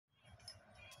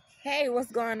Hey,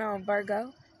 what's going on,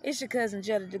 Virgo? It's your cousin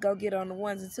Jetta to go get on the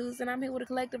ones and twos, and I'm here with a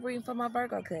collective reading for my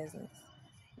Virgo cousins.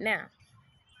 Now,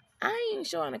 I ain't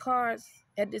showing the cards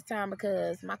at this time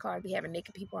because my cards be having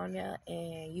naked people on there,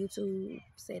 and YouTube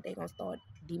said they gonna start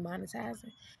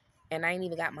demonetizing, and I ain't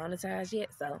even got monetized yet,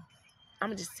 so I'm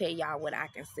gonna just tell y'all what I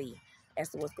can see as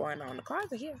to what's going on. The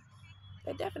cards are here;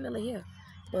 they're definitely here,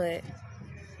 but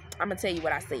I'm gonna tell you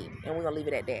what I see, and we're gonna leave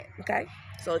it at that, okay?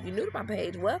 So if you're new to my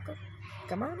page, welcome.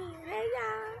 Come on in, hey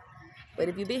y'all. But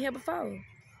if you've been here before,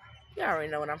 you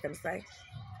already know what I'm gonna say.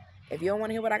 If you don't want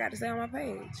to hear what I got to say on my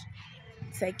page,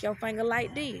 take your finger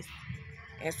like this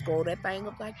and scroll that thing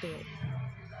up like that.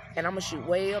 And I'm gonna shoot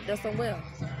way up there somewhere.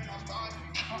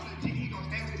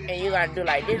 And you gotta do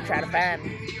like this to try to find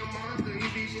me.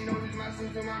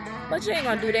 But you ain't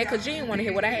gonna do that because you didn't want to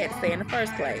hear what I had to say in the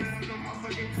first place.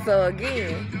 So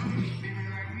again,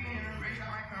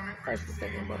 first and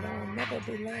second, but I'll never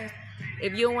do last.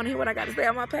 If you don't want to hear what I got to say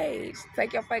on my page,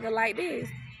 take your finger like this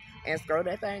and scroll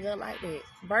that thing up like that.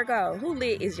 Virgo, who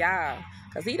lit is y'all?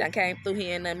 Because he done came through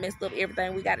here and done messed up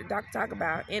everything we got to talk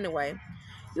about. Anyway,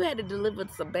 you had to deliver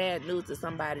some bad news to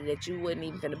somebody that you wasn't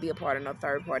even going to be a part of no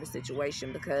third-party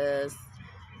situation because,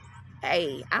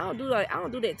 hey, I don't do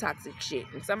that toxic shit.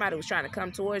 And somebody was trying to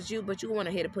come towards you, but you want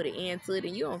to hit to put an end to it,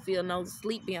 and you don't feel no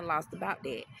sleep being lost about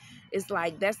that. It's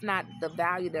like that's not the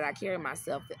value that I carry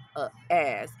myself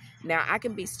as. Now, I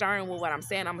can be stern with what I'm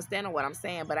saying. I'm going to stand on what I'm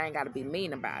saying, but I ain't got to be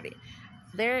mean about it.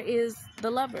 There is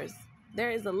the lovers. There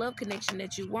is a love connection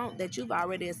that you want, that you've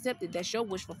already accepted. That's your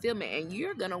wish fulfillment. And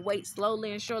you're going to wait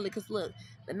slowly and surely. Because, look,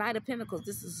 the Knight of Pentacles,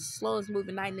 this is the slowest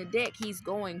moving knight in the deck. He's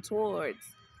going towards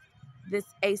this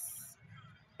ace.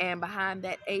 And behind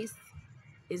that ace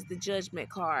is the Judgment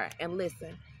card. And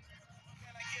listen.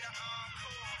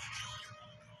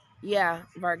 Yeah,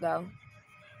 Virgo.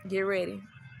 Get ready.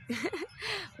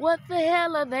 What the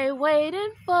hell are they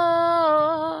waiting for?